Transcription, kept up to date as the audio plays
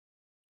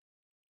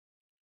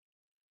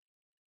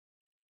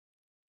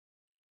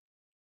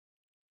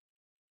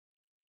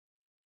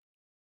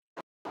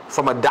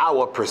from a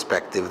dawah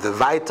perspective, the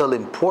vital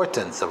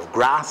importance of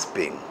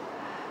grasping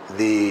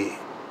the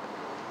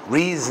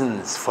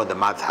reasons for the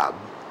madhab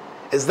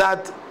is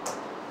that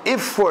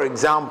if, for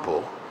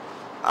example,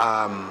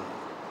 a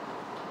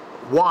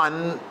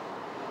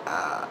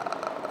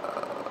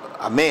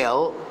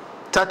male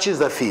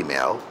touches a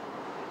female,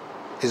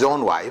 his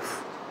own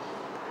wife,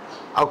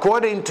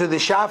 according to the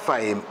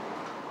Shafi'i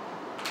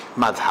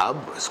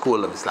Madh-hab,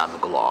 school of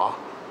Islamic law,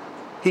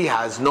 he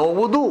has no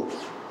wudu.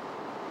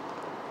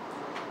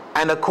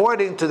 And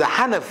according to the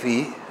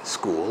Hanafi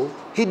school,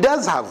 he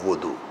does have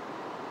wudu.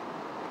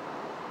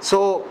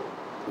 So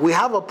we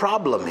have a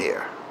problem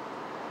here.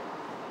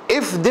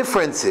 If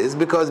differences,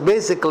 because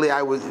basically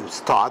I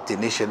was taught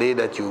initially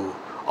that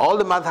all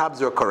the madhabs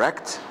are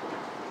correct,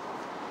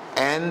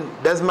 and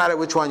doesn't matter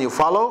which one you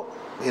follow,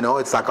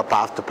 it's like a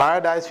path to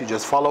paradise, you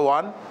just follow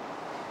one.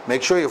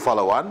 Make sure you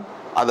follow one,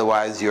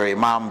 otherwise your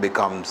imam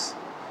becomes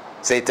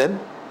Satan,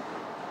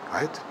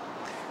 right?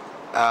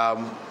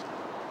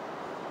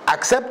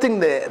 Accepting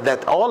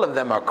that all of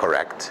them are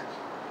correct,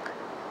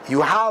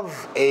 you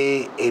have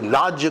a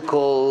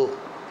logical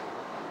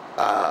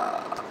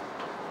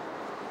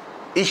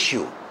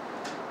issue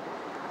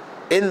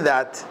in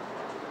that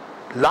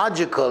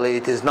logically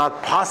it is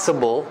not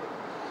possible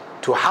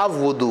to have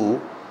wudu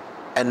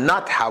and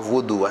not have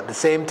wudu at the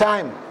same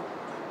time.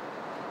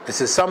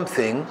 This is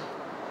something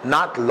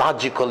not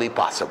logically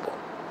possible.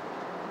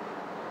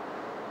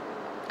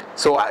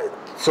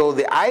 So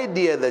the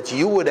idea that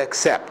you would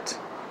accept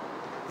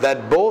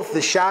that both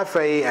the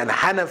Shafi'i and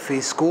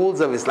Hanafi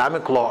schools of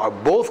Islamic law are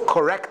both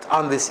correct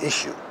on this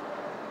issue,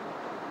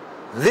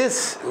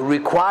 this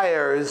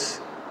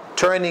requires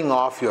turning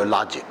off your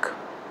logic.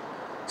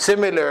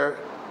 Similar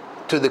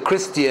to the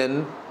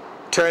Christian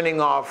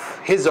turning off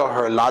his or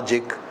her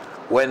logic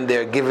when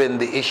they're given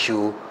the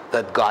issue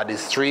that God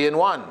is 3 in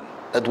 1,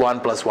 that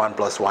 1 + 1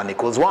 + 1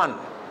 = 1.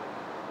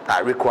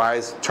 That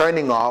requires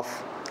turning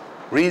off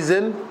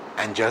reason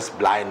and just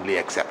blindly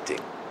accepting.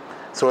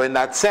 So in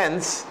that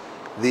sense,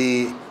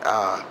 the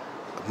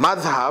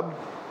madhab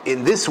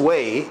in this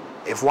way,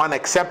 if one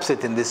accepts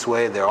it in this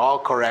way, they're all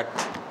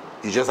correct,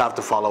 you just have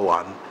to follow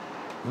one.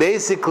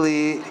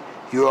 Basically,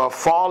 you are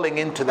falling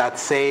into that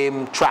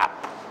same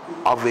trap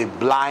of a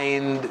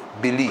blind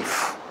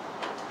belief,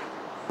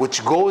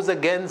 which goes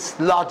against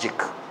logic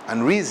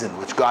and reason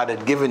which God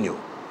had given you.